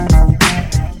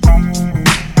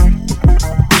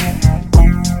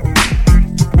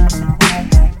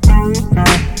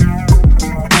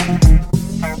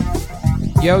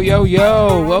Yo, yo,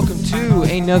 yo. Welcome to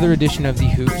another edition of the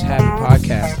Hoops Happy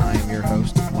Podcast. I am your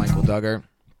host, Michael Duggar.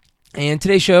 And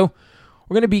today's show,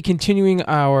 we're going to be continuing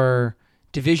our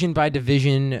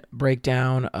division-by-division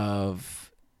breakdown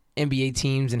of NBA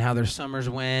teams and how their summers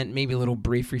went, maybe a little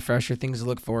brief refresher, things to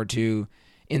look forward to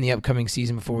in the upcoming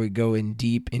season before we go in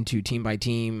deep into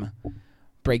team-by-team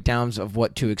breakdowns of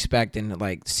what to expect and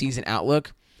like season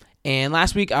outlook. And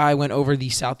last week, I went over the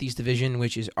Southeast Division,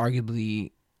 which is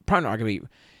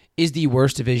is the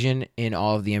worst division in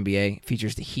all of the NBA. It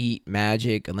features the Heat,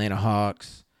 Magic, Atlanta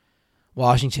Hawks,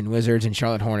 Washington Wizards, and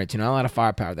Charlotte Hornets. Not a lot of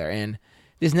firepower there. And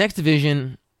this next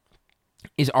division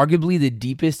is arguably the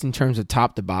deepest in terms of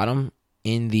top to bottom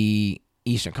in the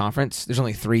Eastern Conference. There's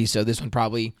only three, so this one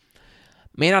probably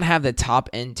may not have the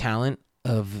top-end talent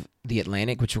of the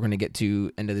Atlantic, which we're going to get to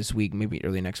end of this week, maybe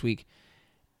early next week.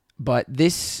 But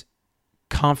this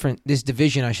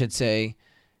division, I should say,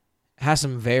 has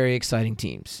some very exciting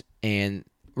teams. And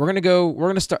we're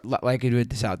going to start like we do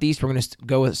at the Southeast. We're going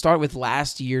to start with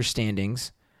last year's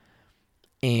standings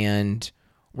and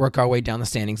work our way down the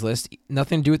standings list.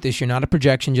 Nothing to do with this year, not a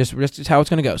projection, just how it's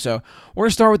going to go. So we're going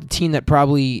to start with the team that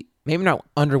probably maybe not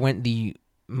underwent the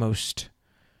most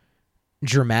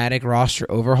dramatic roster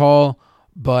overhaul,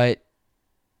 but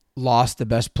lost the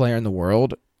best player in the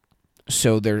world.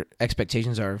 So their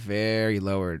expectations are very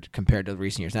lowered compared to the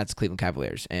recent years. That's Cleveland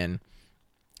Cavaliers. And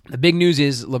the big news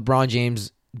is LeBron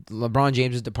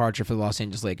James' departure for the Los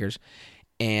Angeles Lakers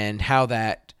and how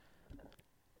that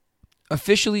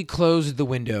officially closed the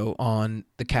window on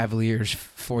the Cavaliers'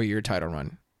 4-year title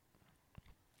run.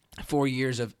 4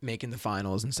 years of making the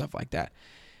finals and stuff like that.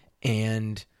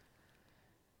 And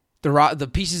the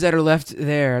pieces that are left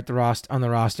there at on the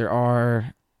roster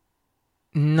are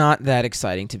not that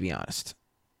exciting, to be honest.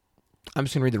 I'm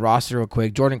just going to read the roster real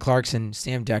quick. Jordan Clarkson,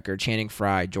 Sam Decker, Channing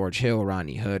Frye, George Hill,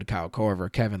 Rodney Hood, Kyle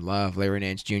Korver, Kevin Love, Larry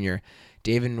Nance Jr.,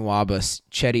 David Nwaba,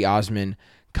 Chetty Osman,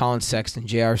 Colin Sexton,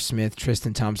 J.R. Smith,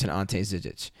 Tristan Thompson, Ante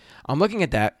Zizic. I'm looking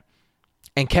at that,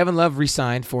 and Kevin Love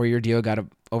re-signed, 4-year deal, got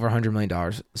over $100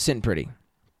 million. Sitting pretty.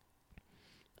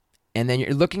 And then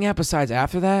you're looking at, besides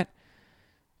after that,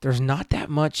 there's not that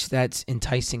much that's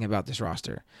enticing about this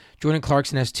roster. Jordan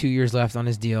Clarkson has 2 years left on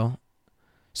his deal.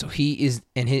 So he is,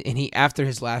 and he after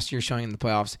his last year showing in the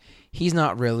playoffs, he's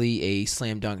not really a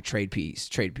slam dunk trade piece.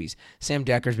 Sam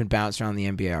Decker's been bounced around the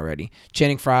NBA already.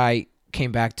 Channing Frye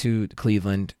came back to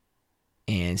Cleveland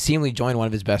and seemingly joined one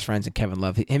of his best friends in Kevin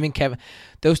Love. Him and Kevin,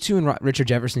 those two and Richard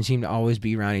Jefferson seem to always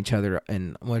be around each other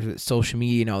and social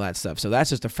media and all that stuff. So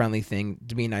that's just a friendly thing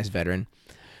to be a nice veteran.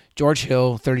 George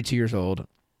Hill, 32 years old.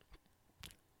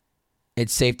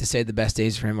 It's safe to say the best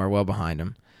days for him are well behind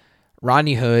him.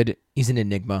 Rodney Hood, he's an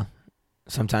enigma.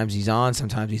 Sometimes he's on,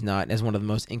 sometimes he's not. As one of the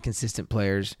most inconsistent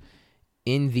players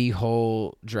in the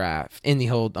whole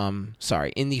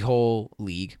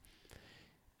league.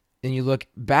 Then you look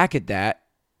back at that,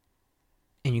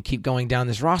 and you keep going down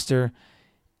this roster.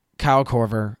 Kyle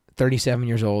Korver, 37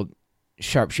 years old,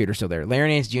 sharpshooter still there. Larry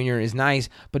Nance Jr. is nice,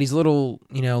 but he's little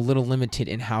limited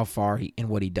in how far and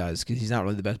what he does because he's not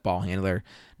really the best ball handler,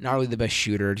 not really the best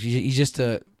shooter. He's just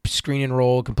a screen and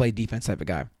roll, can play defense type of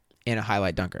guy, and a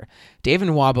highlight dunker. David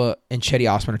Nwaba and Chetty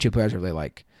Osman are two players I really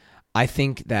like. I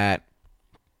think that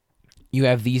you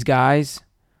have these guys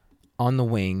on the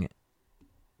wing,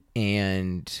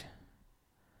 and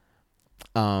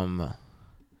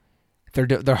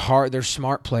they're hard, they're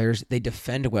smart players. They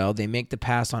defend well. They make the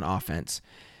pass on offense.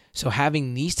 So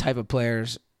having these type of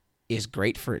players is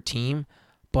great for a team,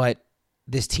 but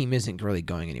this team isn't really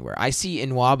going anywhere. I see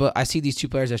these two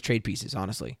players as trade pieces,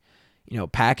 honestly.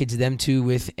 Package them two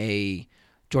with a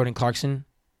Jordan Clarkson,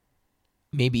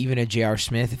 maybe even a J.R.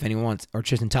 Smith if anyone wants, or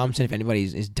Tristan Thompson if anybody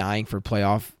is dying for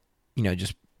playoff,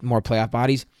 just more playoff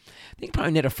bodies. They can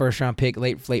probably net a first-round pick,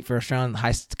 late first round,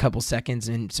 high couple seconds,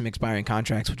 and some expiring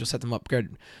contracts, which will set them up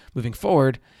good moving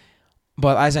forward.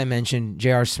 But as I mentioned,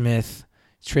 J.R. Smith,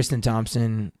 Tristan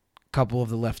Thompson, a couple of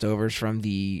the leftovers from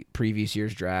the previous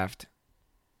year's draft.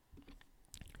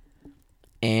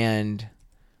 And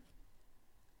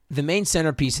the main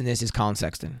centerpiece in this is Colin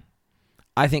Sexton.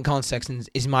 I think Colin Sexton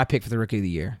is my pick for the Rookie of the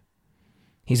Year.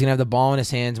 He's going to have the ball in his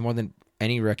hands more than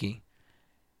any rookie.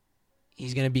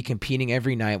 He's going to be competing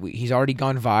every night. He's already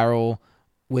gone viral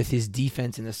with his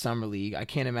defense in the Summer League. I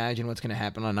can't imagine what's going to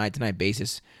happen on a night-to-night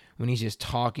basis when he's just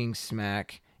talking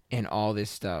smack and all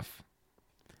this stuff.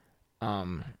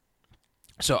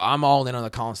 So I'm all in on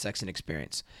the Colin Sexton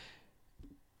experience.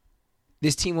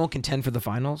 This team won't contend for the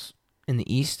finals in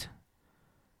the East,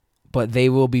 but they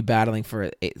will be battling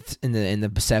for eighth in the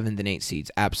 7th and 8th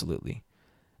seeds. Absolutely.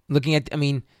 Looking at,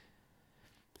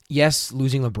 yes,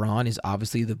 losing LeBron is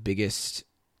obviously the biggest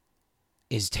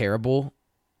is terrible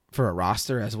for a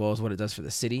roster as well as what it does for the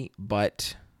city.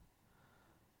 But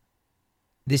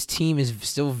this team is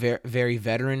still very, very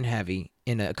veteran heavy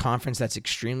in a conference that's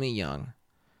extremely young,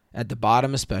 at the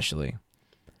bottom especially.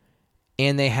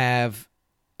 And they have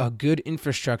a good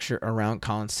infrastructure around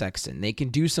Colin Sexton. They can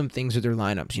do some things with their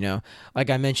lineups, you know. Like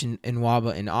I mentioned in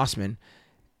Nwaba and Osman,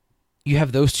 you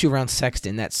have those two around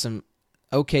Sexton. That's some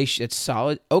it's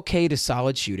solid, okay to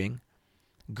solid shooting,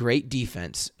 great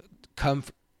defense.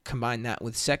 Combine that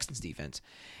with Sexton's defense,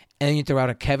 and then you throw out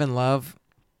a Kevin Love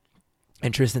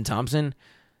and Tristan Thompson.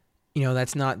 You know,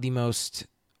 that's not the most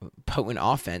potent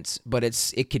offense, but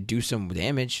it could do some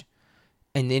damage.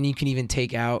 And then you can even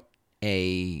take out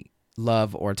a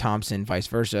Love or Thompson, vice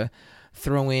versa.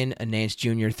 Throw in a Nance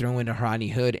Jr., throw in a Rodney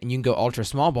Hood, and you can go ultra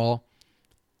small ball.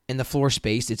 And the floor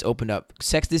space, it's opened up.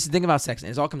 This is the thing about Sexton.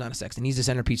 It's all come down to Sexton. He's the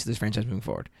centerpiece of this franchise moving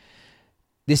forward.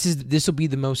 This will be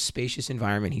the most spacious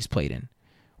environment he's played in.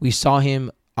 We saw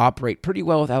him operate pretty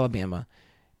well with Alabama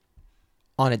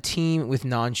on a team with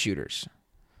non-shooters.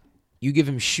 You give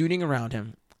him shooting around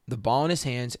him, the ball in his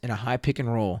hands, and a high pick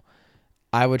and roll.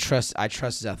 I trust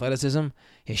his athleticism.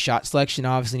 His shot selection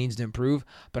obviously needs to improve,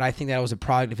 but I think that was a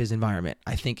product of his environment.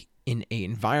 I think in an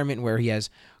environment where he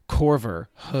has Korver,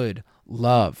 Hood,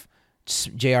 Love,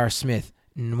 J.R. Smith,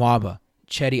 Nwaba,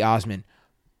 Chetty Osman,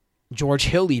 George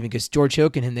Hill even, because George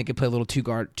Hill and him, they could play a little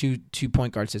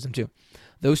two-point guard system too.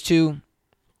 Those two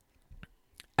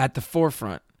at the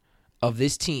forefront of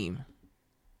this team.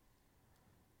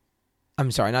 I'm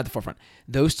sorry, not the forefront.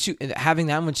 Those two, having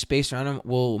that much space around him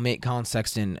will make Colin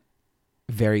Sexton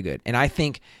very good. And I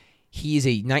think he is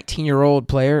a 19-year-old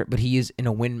player, but he is in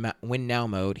a win-now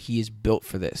mode. He is built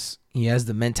for this. He has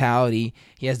the mentality.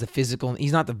 He has the physical.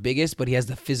 He's not the biggest, but he has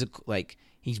the physical,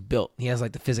 he's built. He has, the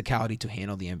physicality to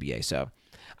handle the NBA. So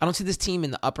I don't see this team in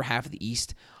the upper half of the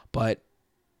East, but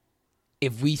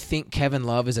if we think Kevin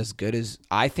Love is as good as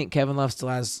I think Kevin Love still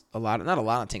has not a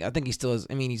lot of tank. I think he still has.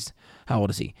 I mean, how old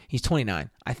is he? He's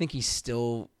 29. I think he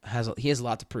still has a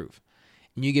lot to prove.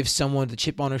 And you give someone the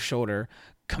chip on his shoulder,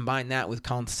 combine that with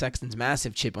Colin Sexton's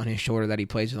massive chip on his shoulder that he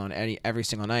plays with on every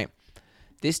single night.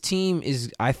 This team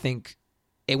is, I think,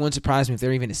 it wouldn't surprise me if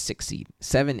they're even a 6 seed.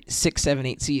 7,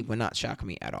 8 seed would not shock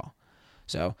me at all.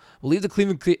 So we'll leave the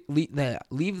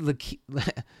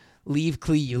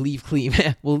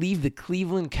We'll leave the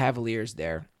Cleveland Cavaliers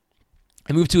there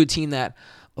and move to a team that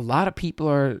a lot of people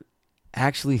are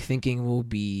actually thinking will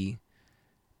be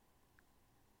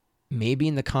maybe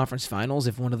in the conference finals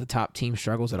if one of the top teams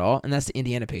struggles at all, and that's the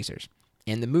Indiana Pacers.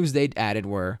 And the moves they added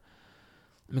were,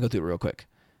 let me go through it real quick.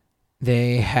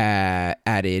 They had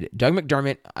added Doug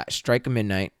McDermott, strike a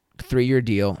midnight, 3-year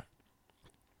deal,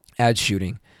 add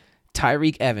shooting.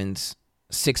 Tyreke Evans,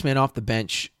 6-man off the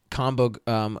bench, combo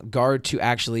guard to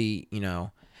actually,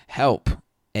 help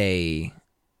a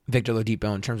Victor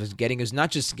Oladipo in terms of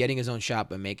not just getting his own shot,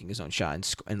 but making his own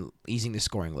shot and easing the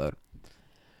scoring load.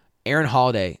 Aaron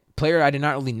Holiday, player I did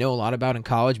not really know a lot about in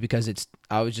college because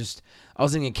I was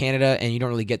living in Canada and you don't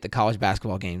really get the college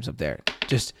basketball games up there.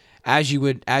 Just as you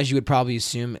would probably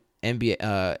assume,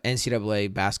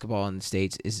 NCAA basketball in the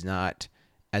States is not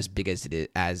as big as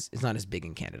it's not as big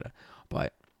in Canada,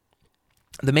 but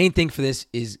the main thing for this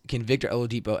is, can Victor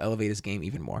Oladipo elevate his game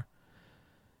even more?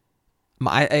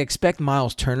 I expect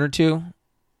Miles Turner to,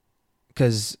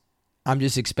 because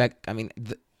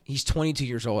he's 22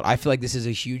 years old. I feel like this is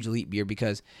a huge leap year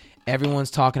because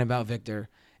everyone's talking about Victor.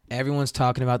 Everyone's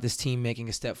talking about this team making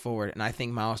a step forward, and I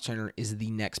think Miles Turner is the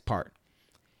next part.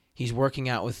 He's working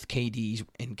out with KD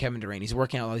and Kevin Durant. He's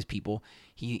working out with all these people.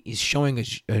 He is showing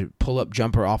a pull-up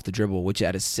jumper off the dribble, which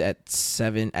at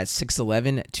 6'11",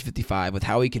 at 255, with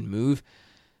how he can move.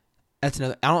 That's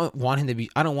another. I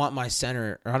don't want Miles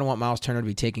Turner to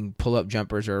be taking pull-up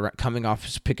jumpers or coming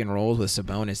off pick and rolls with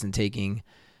Sabonis and taking,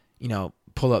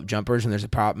 pull-up jumpers when there's a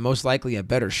problem. Most likely a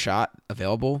better shot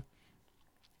available.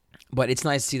 But it's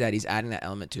nice to see that he's adding that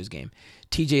element to his game.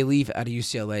 TJ Leaf out of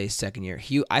UCLA, second year.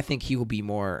 I think he will be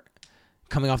more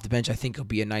coming off the bench. I think he'll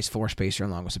be a nice floor spacer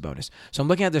along with Sabonis. So I'm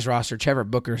looking at this roster. Trevor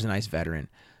Booker is a nice veteran.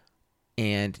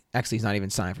 And actually, he's not even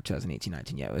signed for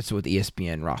 2018-19 yet. That's what the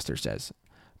ESPN roster says.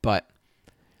 But,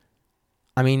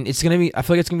 I feel like it's going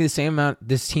to be the same amount.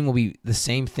 This team will be the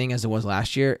same thing as it was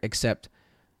last year, except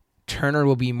Turner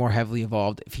will be more heavily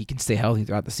involved if he can stay healthy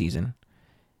throughout the season.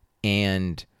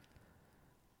 And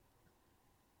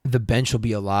the bench will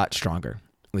be a lot stronger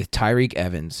with Tyreke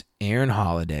Evans, Aaron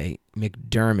Holiday,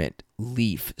 McDermott,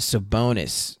 Leaf,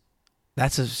 Sabonis.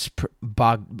 That's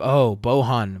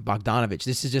Bojan Bogdanovic.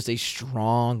 This is just a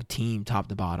strong team top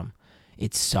to bottom.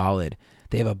 It's solid.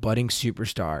 They have a budding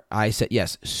superstar. I said,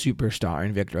 yes, superstar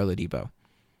in Victor Oladipo.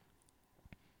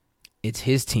 It's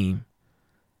his team.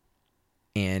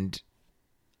 And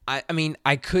I mean,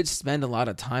 I could spend a lot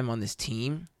of time on this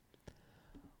team,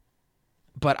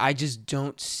 but I just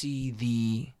don't see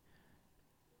the.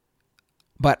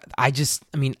 But I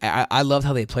loved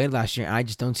how they played last year, and I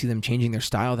just don't see them changing their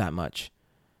style that much.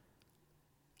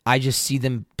 I just see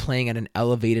them playing at an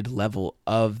elevated level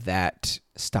of that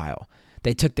style.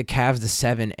 They took the Cavs to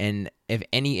 7, and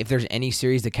if there's any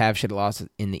series the Cavs should have lost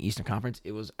in the Eastern Conference,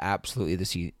 it was absolutely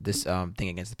this thing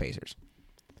against the Pacers.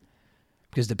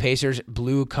 Because the Pacers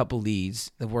blew a couple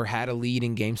leads. They had a lead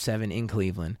in Game 7 in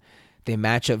Cleveland. They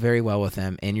match up very well with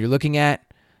them. And you're looking at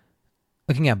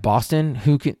Boston.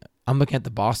 I'm looking at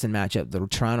the Boston matchup, the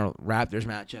Toronto Raptors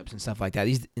matchups and stuff like that.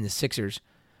 These in the Sixers.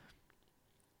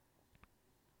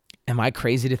 Am I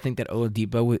crazy to think that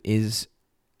Oladipo is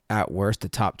at worst the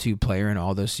top 2 player in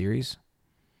all those series?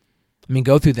 I mean,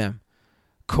 go through them.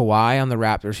 Kawhi on the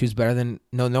Raptors, who's better than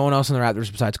no one else on the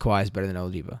Raptors besides Kawhi is better than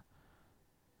Oladipo.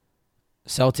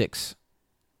 Celtics,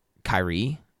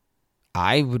 Kyrie.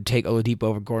 I would take Oladipo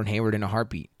over Gordon Hayward in a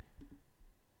heartbeat.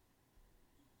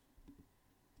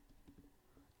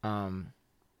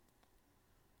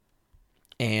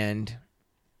 And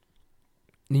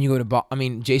then you go to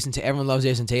everyone loves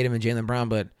Jason Tatum and Jaylen Brown,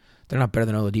 but they're not better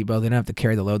than Oladipo. They don't have to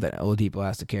carry the load that Oladipo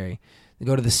has to carry. They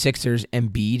go to the Sixers,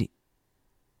 Embiid.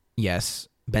 Yes.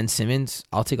 Ben Simmons,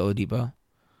 I'll take Oladipo.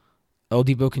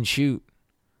 Oladipo can shoot.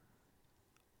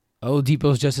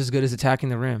 Oladipo's just as good as attacking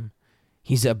the rim.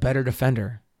 He's a better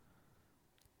defender.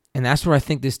 And that's where I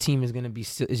think this team is going to be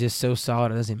is just so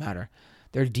solid it doesn't matter.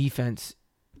 Their defense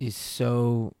is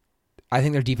so... I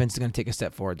think their defense is going to take a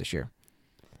step forward this year.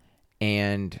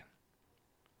 And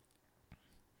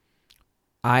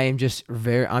I'm just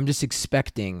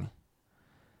expecting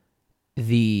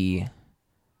the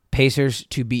Pacers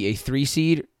to be a 3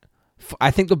 seed.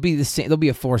 I think they'll be the same. They'll be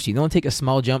a 4 seed. They'll take a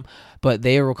small jump, but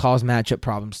they will cause matchup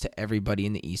problems to everybody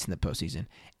in the East in the postseason.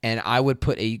 And I would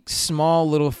put a small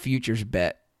little futures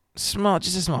bet, just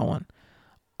a small one,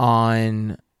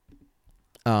 on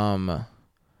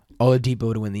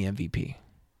Oladipo to win the MVP.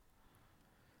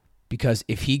 Because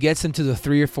if he gets them to the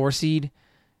 3 or 4 seed,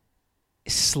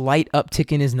 slight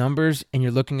uptick in his numbers, and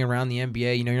you're looking around the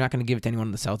NBA, you're not going to give it to anyone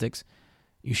in the Celtics.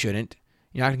 You shouldn't.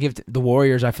 You're not going to give it to the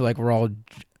Warriors. I feel like we're all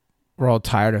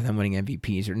tired of them winning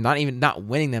MVPs, or not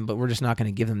winning them, but we're just not going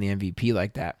to give them the MVP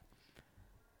like that.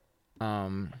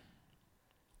 And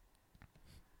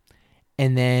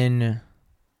then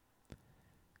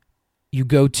you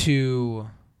go to...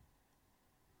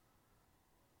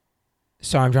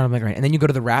 Sorry, I'm drawing a blank right. And then you go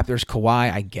to the Raptors.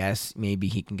 Kawhi, I guess, maybe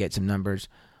he can get some numbers.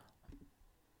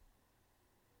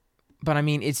 But, I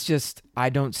mean, it's just, I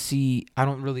don't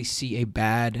really see a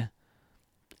bad...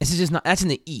 This is just not... That's in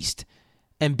the East.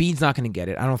 Embiid's not going to get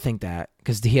it. I don't think that,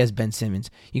 because he has Ben Simmons.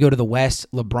 You go to the West,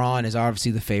 LeBron is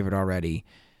obviously the favorite already.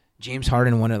 James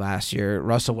Harden won it last year.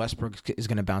 Russell Westbrook is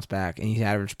going to bounce back, and he's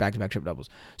averaged back-to-back triple-doubles.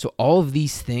 So all of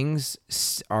these things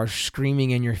are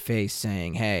screaming in your face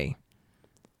saying, hey...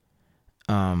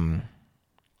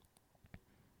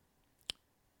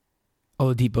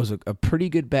 Oladipo's a pretty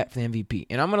good bet for the MVP.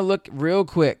 And I'm going to look real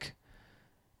quick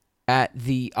at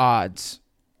the odds.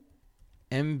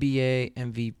 NBA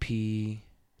MVP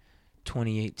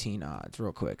 2018 odds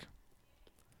real quick.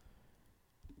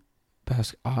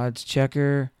 Best odds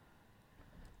checker.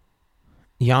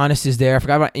 Giannis is there. I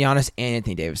forgot about Giannis and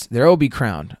Anthony Davis. There will be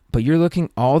crowned. But you're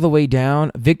looking all the way down.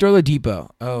 Victor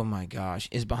Oladipo, oh my gosh,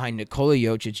 is behind Nikola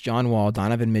Jokic, John Wall,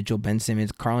 Donovan Mitchell, Ben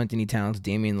Simmons, Karl-Anthony Towns,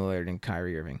 Damian Lillard, and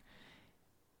Kyrie Irving.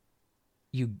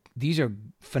 These are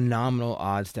phenomenal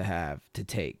odds to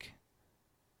take.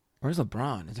 Where's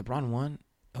LeBron? Is LeBron 1?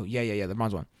 Oh, yeah.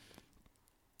 LeBron's 1.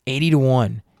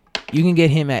 80-1. You can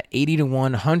get him at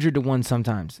 80-1, 100-1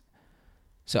 sometimes.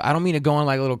 So I don't mean to go on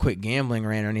like a little quick gambling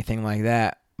rant or anything like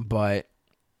that, but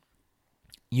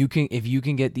if you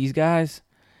can get these guys,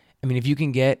 I mean, if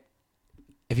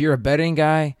you're a betting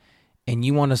guy and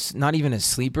you want not even a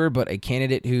sleeper, but a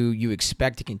candidate who you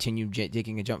expect to continue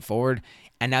taking a jump forward,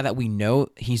 and now that we know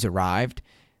he's arrived,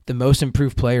 the most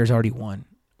improved player has already won.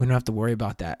 We don't have to worry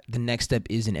about that. The next step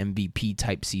is an MVP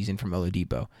type season from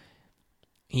Oladipo.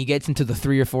 He gets into the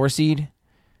 3 or 4 seed,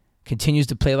 continues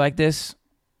to play like this.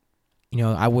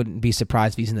 I wouldn't be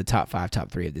surprised if he's in the top 5,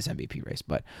 top 3 of this MVP race.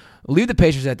 But we'll leave the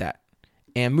Pacers at that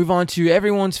and move on to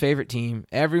everyone's favorite team.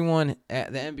 Everyone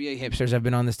at the NBA hipsters have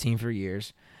been on this team for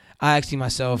years. I actually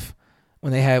myself, I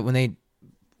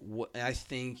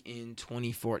think in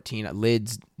 2014 at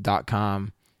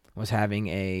lids.com was having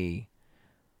a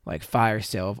fire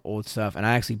sale of old stuff, and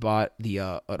I actually bought the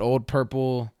an old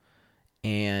purple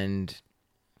and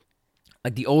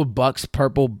like the old Bucks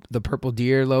the purple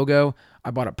deer logo.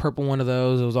 I bought a purple one of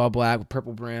those. It was all black with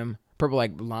purple brim, purple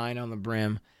like line on the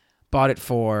brim. Bought it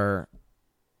for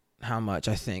how much?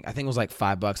 I think it was like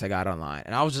 $5. I got it online,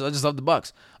 and I just love the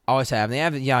Bucks. Always have. They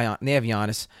have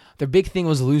Giannis. Their big thing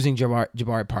was losing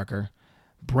Jabari Parker,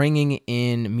 bringing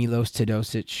in Milos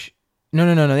Teodosic. No.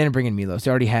 They didn't bring in Milos.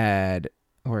 They already had.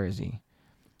 Where is he?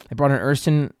 They brought in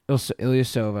Ersan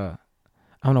Ilyasova.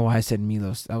 I don't know why I said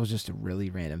Milos. That was just a really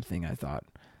random thing I thought.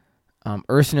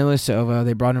 Ersan Ilyasova.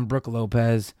 They brought in Brook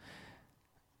Lopez.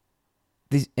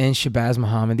 And Shabazz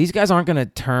Muhammad. These guys aren't going to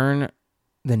turn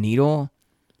the needle,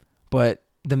 but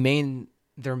their main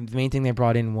thing they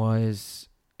brought in was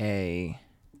a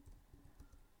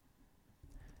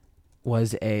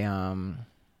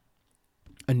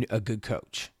good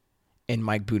coach in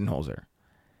Mike Budenholzer.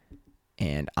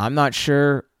 And I'm not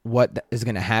sure what is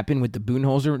going to happen with the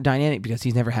Budenholzer dynamic because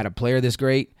he's never had a player this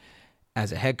great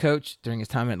as a head coach during his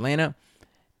time in Atlanta.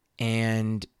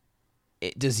 And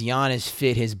does Giannis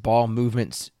fit his ball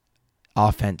movements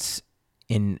offense?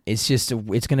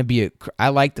 It's going to be I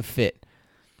like the fit.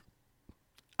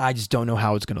 I just don't know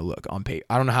how it's going to look on paper.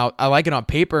 I don't know how I like it on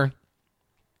paper.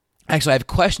 Actually, I have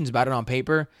questions about it on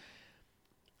paper,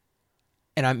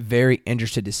 and I'm very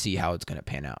interested to see how it's going to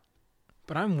pan out.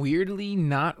 But I'm weirdly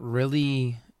not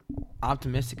really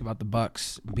optimistic about the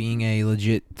Bucks being a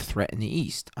legit threat in the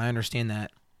East. I understand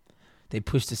that they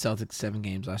pushed the Celtics 7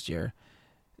 games last year.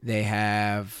 They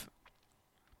have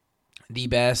the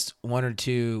best one or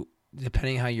two,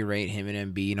 depending how you rate him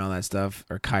and Embiid and all that stuff,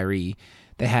 or Kyrie.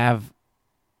 They have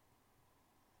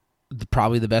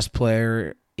probably the best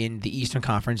player in the Eastern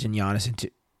Conference in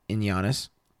Giannis,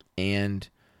 and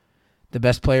the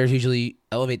best players usually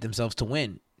elevate themselves to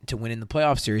win in the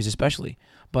playoff series, especially.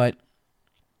 But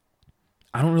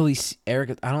I don't really see I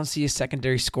don't see a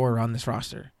secondary scorer on this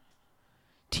roster.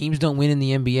 Teams don't win in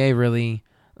the NBA really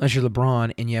unless you're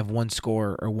LeBron and you have one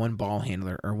scorer or one ball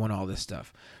handler or one all this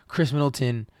stuff. Chris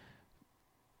Middleton.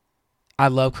 I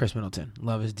love Chris Middleton.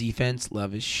 Love his defense.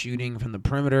 Love his shooting from the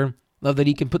perimeter. Love that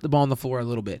he can put the ball on the floor a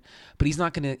little bit. But he's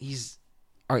not going to – is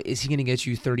he going to get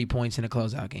you 30 points in a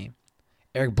closeout game?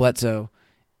 Eric Bledsoe,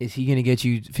 is he going to get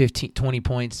you 20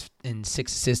 points and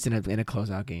 6 assists in a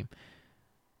closeout game?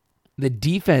 The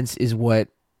defense is what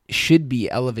should be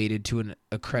elevated to an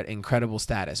incredible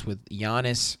status with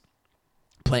Giannis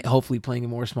hopefully playing a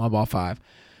more small ball 5,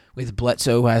 with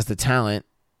Bledsoe who has the talent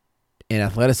and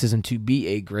athleticism to be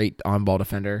a great on-ball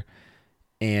defender,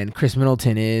 and Chris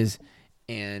Middleton is –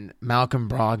 and Malcolm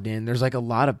Brogdon. There's like a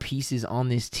lot of pieces on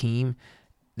this team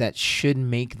that should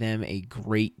make them a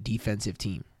great defensive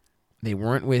team. They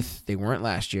weren't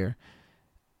last year.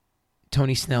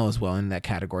 Tony Snell as well in that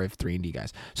category of 3-and-D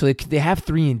guys. So they have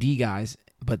 3-and-D guys,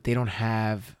 but they don't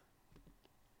have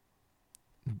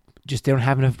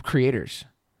enough creators.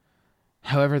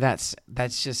 However, that's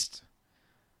just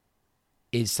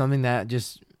is something that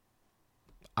just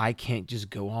I can't just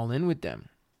go all in with them.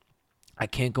 I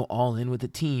can't go all in with a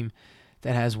team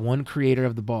that has one creator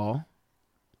of the ball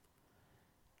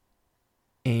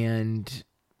and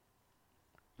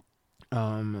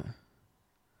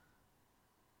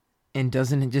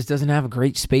doesn't have a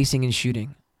great spacing and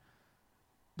shooting.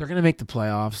 They're going to make the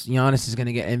playoffs. Giannis is going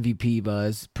to get MVP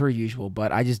buzz per usual,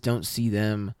 but I just don't see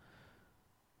them.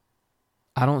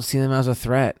 I don't see them as a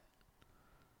threat.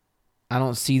 I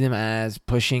don't see them as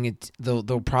pushing it.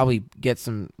 They'll probably get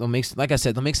some. Like I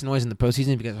said, they'll make some noise in the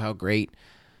postseason because of how great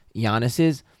Giannis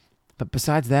is. But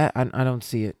besides that, I don't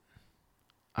see it.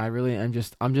 I'm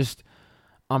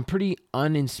pretty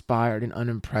uninspired and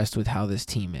unimpressed with how this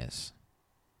team is.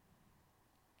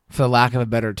 For the lack of a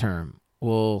better term,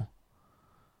 I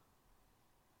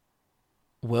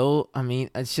mean,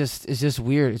 it's just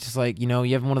weird. It's just like, you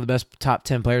have one of the best top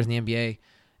 10 players in the NBA.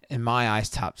 In my eyes,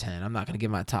 top 10. I'm not going to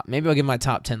give my top. Maybe I'll give my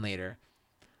top 10 later.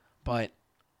 But,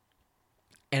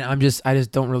 and I just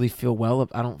don't really feel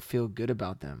I don't feel good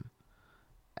about them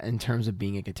in terms of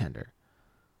being a contender.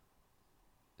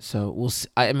 So we'll see.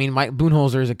 I mean, Mike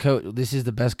Budenholzer is a coach. This is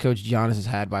the best coach Giannis has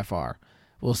had by far.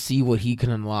 We'll see what he can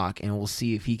unlock, and we'll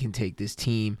see if he can take this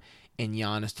team and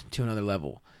Giannis to another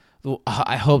level.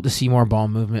 I hope to see more ball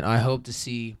movement. I hope to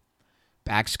see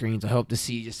back screens. I hope to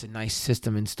see just a nice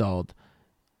system installed.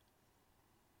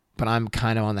 But I'm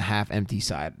kind of on the half-empty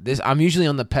side. I'm usually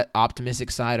on the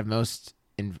optimistic side of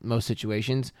in most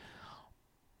situations,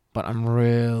 but I'm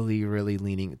really, really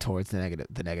leaning towards the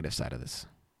negative side of this.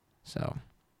 So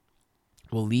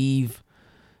we'll leave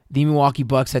the Milwaukee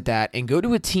Bucks at that and go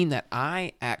to a team that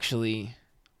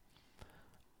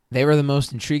they were the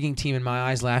most intriguing team in my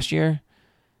eyes last year,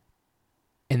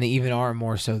 and they even are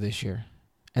more so this year,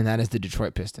 and that is the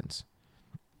Detroit Pistons.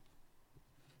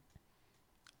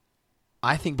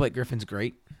 I think Blake Griffin's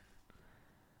great.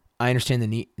 I understand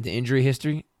the injury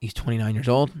history. He's 29 years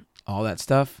old, all that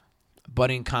stuff.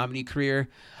 Budding comedy career.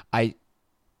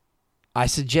 I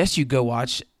suggest you go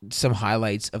watch some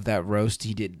highlights of that roast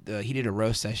he did. He did a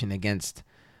roast session against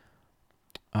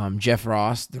Jeff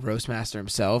Ross, the roast master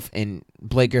himself, and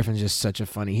Blake Griffin's just such a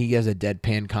funny. He has a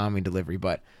deadpan comedy delivery,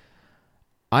 but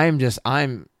I'm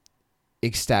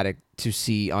ecstatic to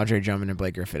see Andre Drummond and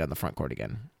Blake Griffin on the front court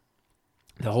again.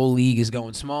 The whole league is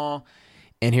going small,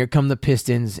 and here come the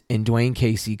Pistons and Dwayne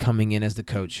Casey coming in as the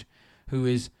coach, who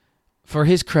is, for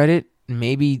his credit,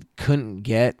 maybe couldn't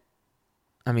get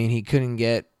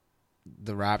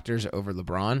the Raptors over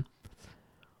LeBron,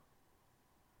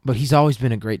 but he's always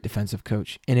been a great defensive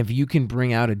coach. And if you can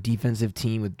bring out a defensive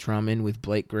team with Drummond, with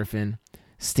Blake Griffin,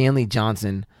 Stanley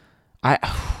Johnson,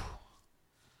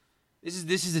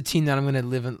 this is a team that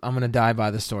I'm gonna die by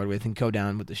the sword with and go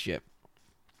down with the ship.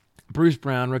 Bruce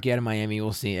Brown, rookie out of Miami,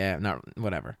 we'll see.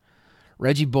 Whatever.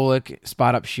 Reggie Bullock,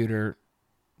 spot up shooter,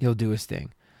 he'll do his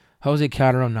thing. Jose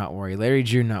Calderon, not worried. Larry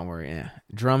Drew, not worried.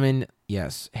 Drummond,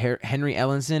 yes. Henry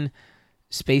Ellenson,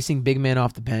 spacing big man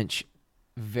off the bench.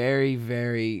 Very,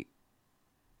 very,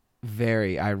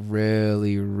 very. I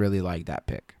really, really like that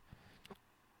pick.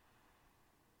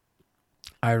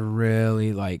 I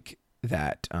really like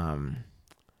that.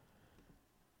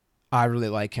 I really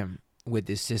like him with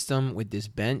this system, with this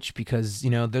bench, because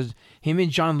there's him and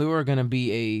John Lue are going to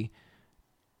be a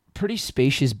pretty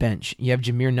spacious bench. You have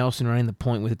Jameer Nelson running the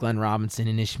point with Glenn Robinson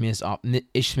and Ish Smith off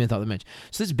the bench.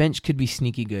 So this bench could be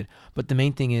sneaky good. But the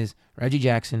main thing is Reggie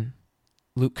Jackson,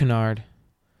 Luke Kennard,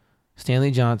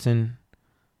 Stanley Johnson,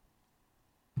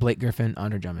 Blake Griffin,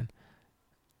 Andre Drummond.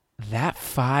 That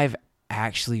five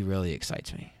actually really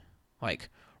excites me. Like,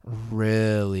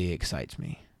 really excites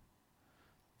me.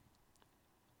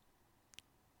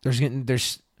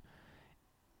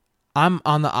 I'm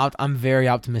very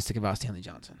optimistic about Stanley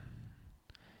Johnson.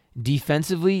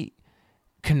 Defensively,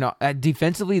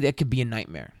 that could be a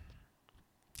nightmare.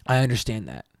 I understand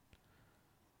that.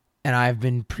 And I've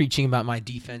been preaching about my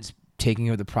defense taking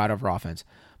over the pride of our offense.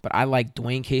 But I like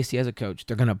Dwayne Casey as a coach.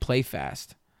 They're going to play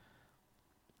fast.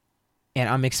 And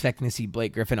I'm expecting to see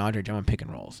Blake Griffin, Andre Drummond pick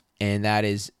and rolls. And that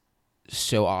is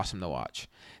so awesome to watch.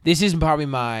 This is probably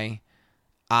my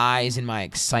eyes and my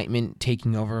excitement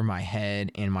taking over my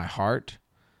head and my heart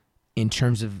in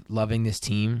terms of loving this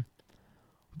team.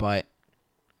 But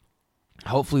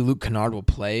hopefully Luke Kennard will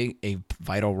play a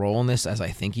vital role in this, as I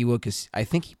think he will, because I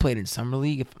think he played in Summer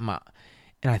League,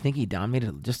 and I think he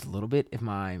dominated just a little bit, if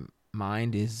my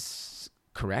mind is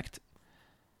correct.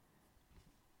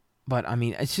 But, I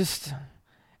mean, it's just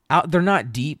they're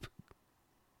not deep.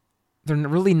 They're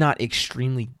really not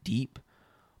extremely deep.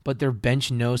 But their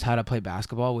bench knows how to play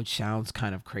basketball, which sounds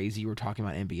kind of crazy. We're talking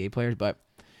about NBA players, but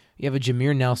you have a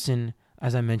Jameer Nelson,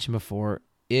 as I mentioned before,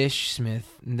 Ish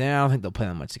Smith. I don't think they'll play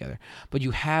that much together. But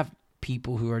you have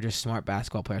people who are just smart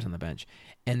basketball players on the bench,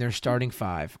 and they're starting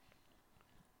five.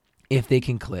 If they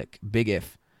can click, big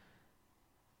if,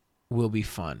 will be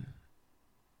fun.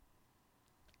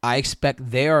 I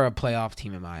expect they are a playoff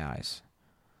team in my eyes.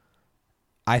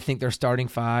 I think they're starting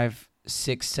five.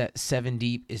 6, 7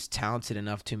 deep is talented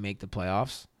enough to make the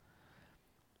playoffs.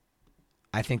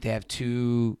 I think they have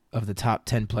two of the top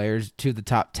 10 players, 2 of the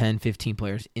top 10, 15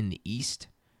 players in the East.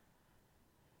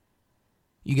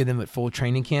 You get them at full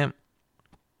training camp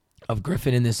of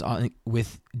Griffin in this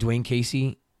with Dwayne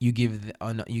Casey. You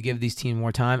give these teams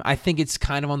more time. I think it's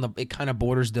kind of it kind of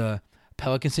borders the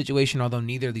Pelican situation, although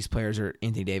neither of these players are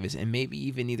Anthony Davis, and maybe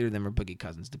even neither of them are Boogie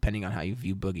Cousins, depending on how you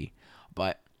view Boogie.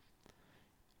 But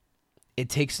it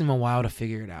takes them a while to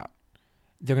figure it out.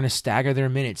 They're going to stagger their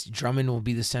minutes. Drummond will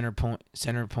be the center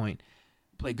point.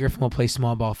 Blake Griffin will play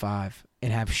small ball 5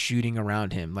 and have shooting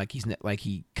around him like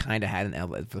he kind of had an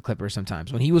outlet for the Clippers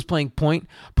sometimes. When he was playing point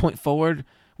forward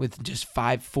with just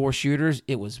 4 shooters,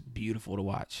 it was beautiful to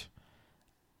watch.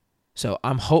 So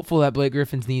I'm hopeful that Blake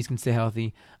Griffin's knees can stay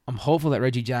healthy. I'm hopeful that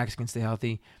Reggie Jackson can stay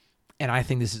healthy. And I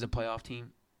think this is a playoff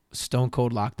team. Stone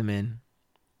Cold locked them in.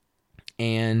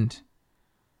 And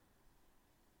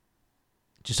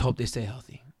just hope they stay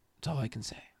healthy. That's all I can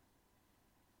say.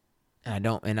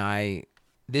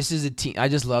 This is a team. I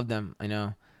just love them. I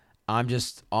know. I'm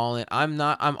just all in. I'm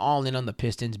all in on the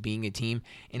Pistons being a team.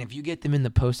 And if you get them in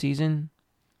the postseason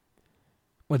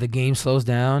where the game slows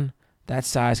down, that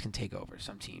size can take over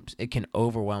some teams. It can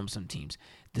overwhelm some teams.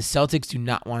 The Celtics do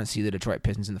not want to see the Detroit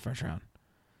Pistons in the first round.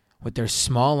 With their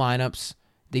small lineups,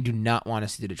 they do not want to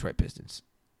see the Detroit Pistons.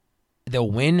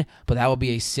 They'll win, but that will be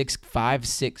a 5,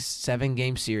 6, 7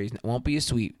 game series. It won't be a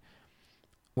sweep.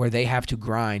 where they have to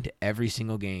grind every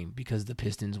single game because the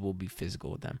Pistons will be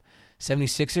physical with them.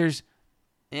 76ers,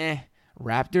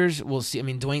 Raptors, we'll see. I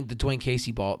mean, the Dwayne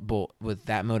Casey ball with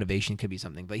that motivation could be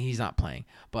something, but he's not playing.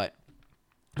 But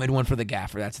I'd one for the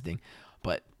gaffer. That's the thing.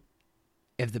 But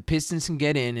if the Pistons can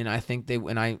get in, and I think they,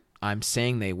 and I'm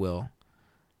saying they will,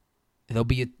 they'll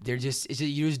be. They're just.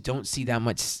 You just don't see that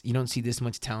much. You don't see this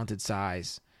much talented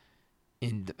size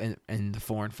in the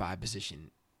 4 and 5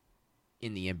 position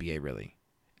in the NBA really.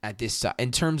 At this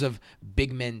in terms of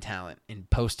big men talent and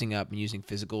posting up and using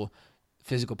physical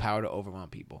power to overwhelm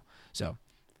people. So,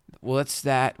 well, that's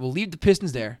that. We'll leave the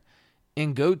Pistons there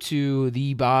and go to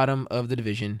the bottom of the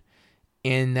division,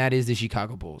 and that is the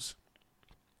Chicago Bulls,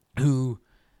 who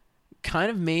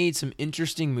kind of made some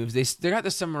interesting moves. They got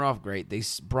the summer off great. They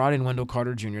brought in Wendell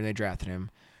Carter Jr. They drafted him,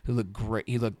 who looked great.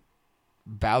 He looked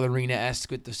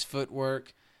ballerina-esque with this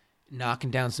footwork,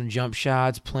 knocking down some jump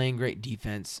shots, playing great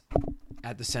defense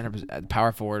at the center, at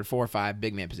power forward, 4 or 5,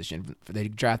 big man position. They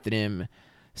drafted him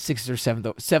 6th or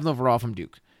 7th overall from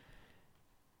Duke.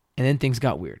 And then things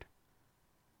got weird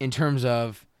in terms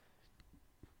of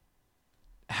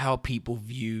how people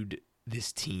viewed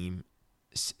this team,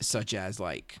 such as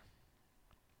like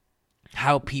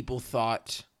how people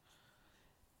thought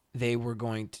they were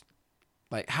going to,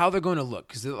 like how they're going to look.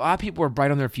 Because a lot of people were bright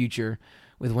on their future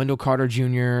with Wendell Carter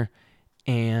Jr.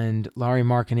 and Lauri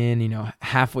Markkanen,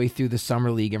 halfway through the summer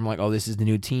league, and we're like, oh, this is the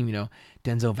new team.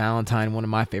 Denzel Valentine, one of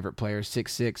my favorite players,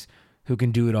 6'6", who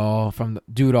can do it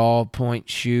all, point,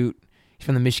 shoot. He's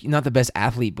from the Michigan, not the best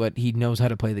athlete, but he knows how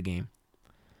to play the game.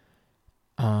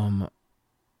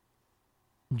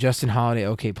 Justin Holiday,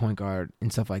 okay, point guard,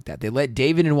 and stuff like that. They let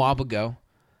David Nwaba go,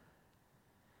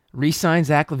 re-signed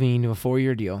Zach LaVine to a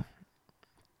 4-year deal.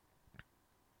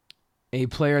 A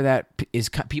player that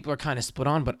people are kind of split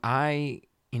on, but I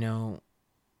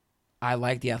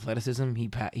like the athleticism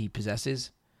he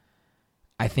possesses.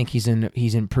 I think he's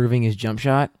improving his jump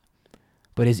shot,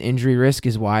 but his injury risk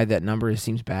is why that number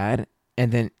seems bad.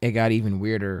 And then it got even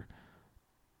weirder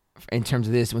in terms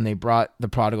of this when they brought the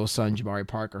prodigal son Jabari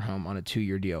Parker home on a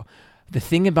 2-year deal. The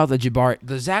thing about the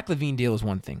Zach LaVine deal is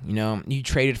one thing. You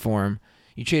traded for him,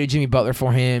 you traded Jimmy Butler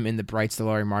for him, and the rights to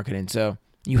Lauri Markkanen. So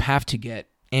you have to get.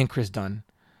 And Chris Dunn.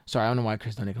 Sorry, I don't know why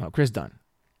Chris Dunn didn't come up. Chris Dunn.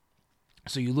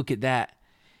 So you look at that,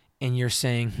 and you're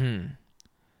saying,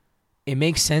 it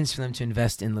makes sense for them to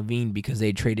invest in LaVine because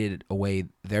they traded away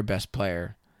their best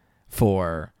player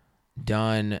for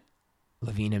Dunn,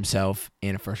 LaVine himself,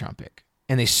 and a first-round pick.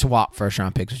 And they swapped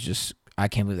first-round picks, which just, I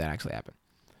can't believe that actually happened.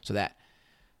 So that.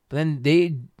 But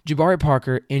then Jabari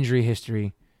Parker, injury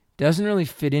history, doesn't really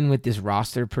fit in with this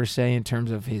roster per se in terms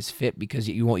of his fit because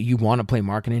you want to play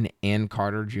Markkanen and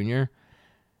Carter Jr.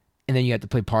 And then you have to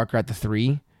play Parker at the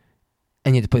 3,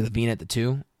 and you have to play LaVine at the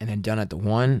 2, and then Dunn at the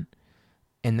 1.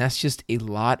 And that's just a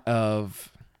lot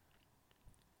of,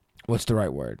 what's the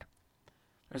right word?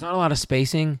 There's not a lot of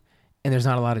spacing, and there's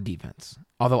not a lot of defense.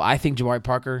 Although I think Jabari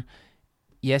Parker,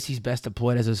 yes, he's best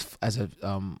deployed as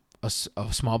a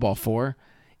small ball 4,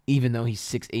 even though he's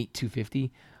 6'8",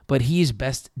 250. But he's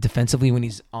best defensively when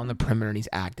he's on the perimeter and he's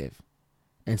active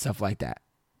and stuff like that.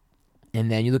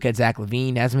 And then you look at Zach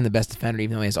LaVine, hasn't been the best defender,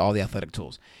 even though he has all the athletic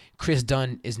tools. Chris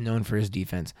Dunn is known for his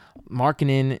defense.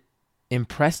 Markkanen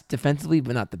impressed defensively,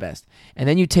 but not the best. And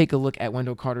then you take a look at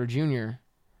Wendell Carter Jr.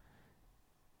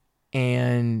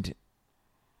 and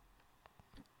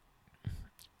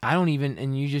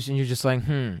you're just like,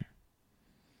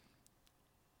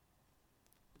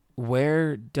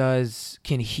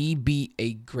 can he be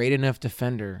a great enough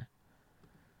defender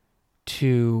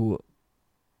to,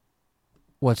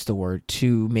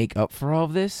 to make up for all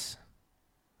of this?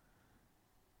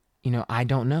 I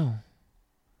don't know.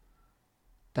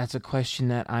 That's a question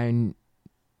that I am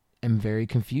very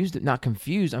confused. Not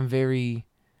confused,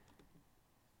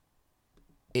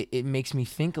 it makes me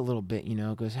think a little bit,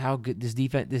 because how good this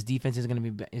defense isn't going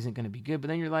to be good. But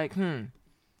then you're like,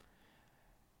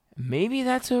 maybe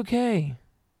that's okay.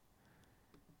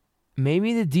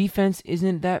 Maybe the defense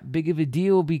isn't that big of a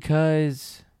deal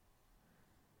because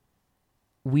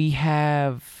we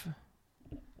have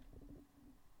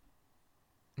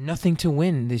nothing to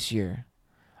win this year.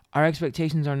 Our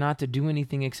expectations are not to do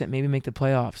anything except maybe make the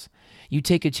playoffs. You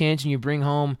take a chance and you bring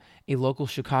home a local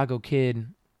Chicago kid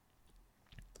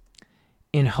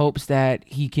in hopes that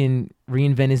he can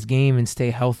reinvent his game and stay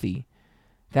healthy.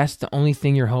 That's the only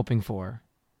thing you're hoping for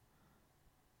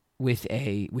with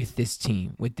this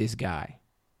team, with this guy.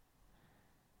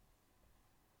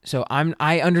 So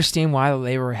I understand why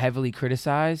they were heavily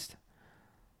criticized,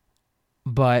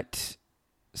 but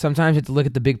sometimes you have to look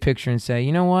at the big picture and say,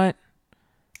 you know what?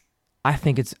 I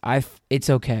think it's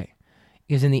okay.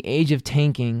 Because in the age of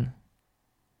tanking,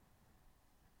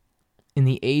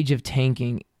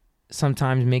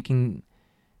 sometimes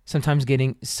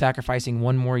sacrificing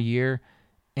one more year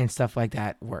and stuff like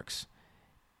that works.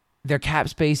 Their cap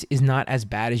space is not as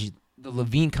bad as the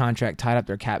LaVine contract tied up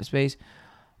their cap space,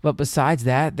 but besides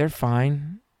that, they're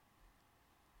fine.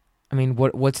 I mean,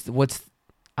 what's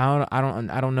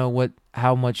I don't know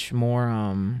how much more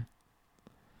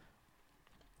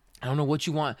I don't know what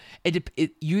you want.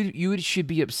 You should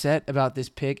be upset about this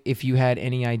pick if you had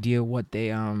any idea what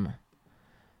they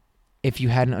if you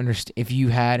had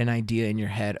an idea in your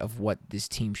head of what this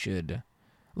team should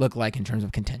look like in terms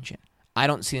of contention. I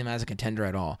don't see them as a contender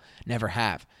at all. Never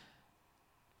have.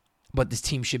 But this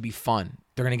team should be fun.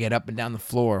 They're going to get up and down the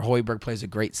floor. Hoiberg plays a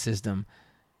great system.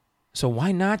 So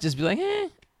why not just be like,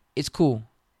 it's cool.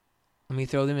 Let me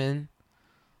throw them in.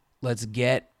 Let's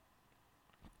get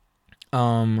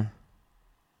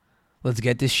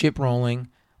this ship rolling.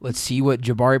 Let's see what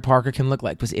Jabari Parker can look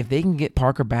like. Because if they can get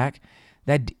Parker back,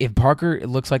 if Parker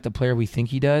looks like the player we think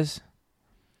he does,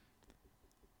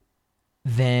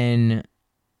 then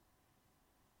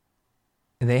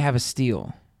they have a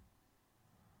steal.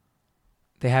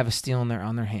 They have a steal on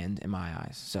their hand in my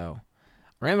eyes. So,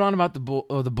 rambling on about the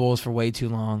Bulls for way too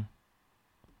long.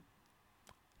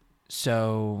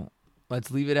 So, let's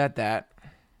leave it at that.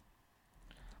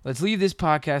 Let's leave this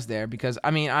podcast there because, I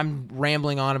mean, I'm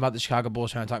rambling on about the Chicago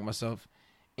Bulls trying to talk myself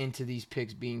into these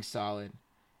picks being solid.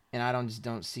 And I just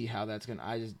don't see how that's going to –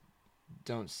 I just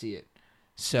don't see it.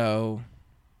 So,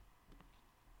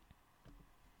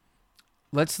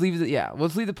 let's leave the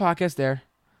podcast there.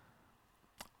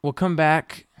 We'll come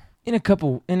back in a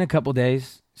couple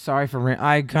days. Sorry for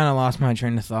I kind of lost my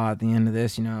train of thought at the end of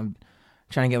this. You know, I'm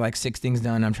trying to get like 6 things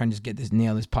done. I'm trying to just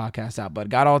nail this podcast out. But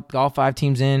got all 5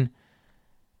 teams in,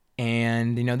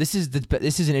 and you know this is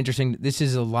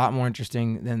a lot more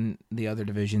interesting than the other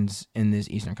divisions in this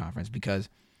Eastern Conference because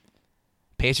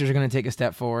Pacers are going to take a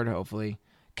step forward. Hopefully,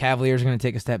 Cavaliers are going to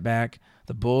take a step back.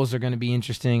 The Bulls are going to be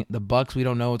interesting. The Bucks, we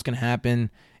don't know what's going to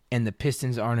happen. And the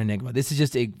Pistons are an enigma. This is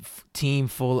just a team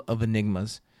full of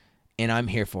enigmas, and I'm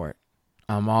here for it.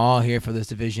 I'm all here for this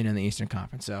division in the Eastern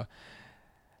Conference. So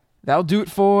that'll do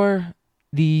it for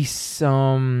the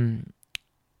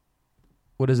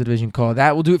what is the division called?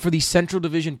 That will do it for the Central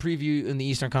Division preview in the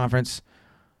Eastern Conference.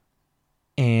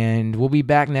 And we'll be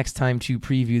back next time to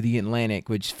preview the Atlantic,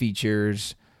 which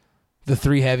features the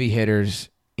 3 heavy hitters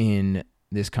in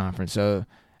this conference. So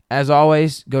as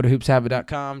always, go to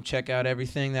hoopshabit.com, check out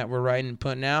everything that we're writing and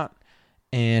putting out,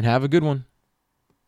 and have a good one.